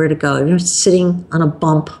have nowhere to go, even if it's sitting on a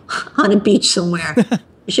bump on a beach somewhere.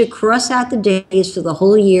 You should cross out the days for the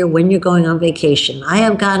whole year when you're going on vacation. I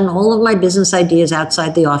have gotten all of my business ideas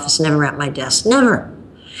outside the office, never at my desk, never.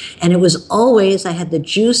 And it was always, I had the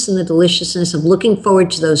juice and the deliciousness of looking forward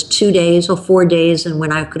to those 2 days or 4 days, and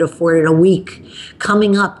when I could afford it, a week,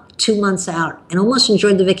 coming up 2 months out and almost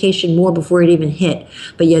enjoyed the vacation more before it even hit.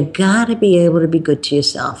 But you got to be able to be good to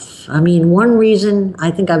yourself. I mean, one reason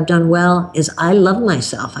I think I've done well is I love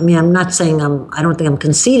myself. I mean, I'm not saying I don't think I'm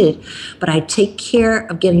conceited, but I take care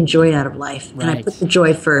of getting joy out of life. Right. And I put the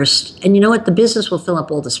joy first. And you know what? The business will fill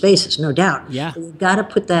up all the spaces, no doubt. Yeah. But you've got to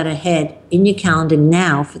put that ahead in your calendar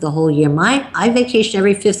now for the whole year. I vacation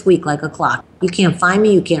every 5th week like a clock. You can't find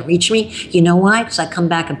me. You can't reach me. You know why? Because I come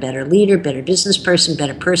back a better leader, better business person,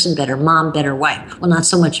 better mom, better wife. Well, not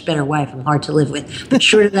so much better wife. I'm hard to live with. But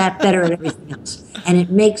short of that, better at everything else. And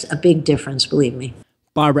it makes a big difference, believe me.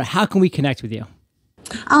 Barbara, how can we connect with you?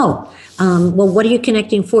 Well, what are you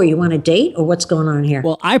connecting for? You want a date or what's going on here?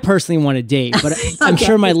 Well, I personally want a date, but I'm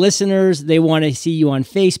sure my listeners, they want to see you on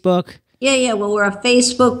Facebook. Yeah. Well, we're on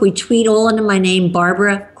Facebook. We tweet all under my name,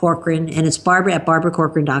 Barbara Corcoran, and it's Barbara at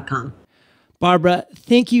barbaracorcoran.com. Barbara,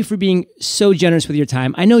 thank you for being so generous with your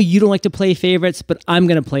time. I know you don't like to play favorites, but I'm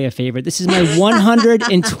going to play a favorite. This is my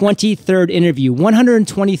 123rd interview,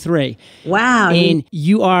 123. Wow. And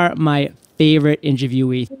you are my favorite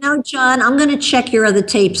interviewee. You know, John, I'm going to check your other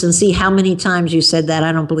tapes and see how many times you said that.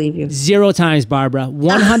 I don't believe you. 0 times, Barbara.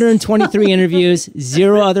 123 interviews,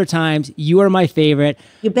 0 other times. You are my favorite.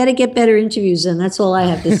 You better get better interviews then. That's all I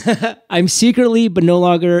have to say. I'm secretly, but no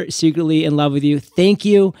longer secretly in love with you. Thank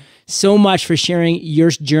you so much for sharing your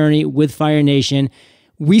journey with Fire Nation.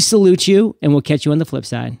 We salute you, and we'll catch you on the flip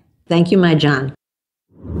side. Thank you, my John.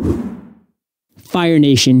 Fire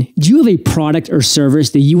Nation, do you have a product or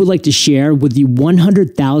service that you would like to share with the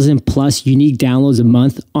 100,000 plus unique downloads a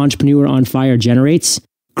month Entrepreneur on Fire generates?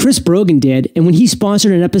 Chris Brogan did, and when he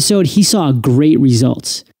sponsored an episode, he saw great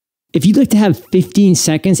results. If you'd like to have 15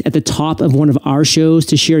 seconds at the top of one of our shows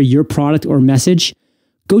to share your product or message,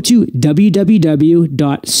 go to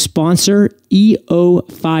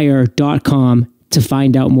www.sponsoreofire.com to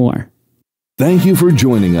find out more. Thank you for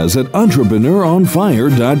joining us at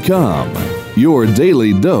EntrepreneurOnFire.com, your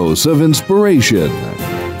daily dose of inspiration.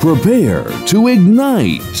 Prepare to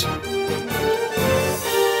ignite.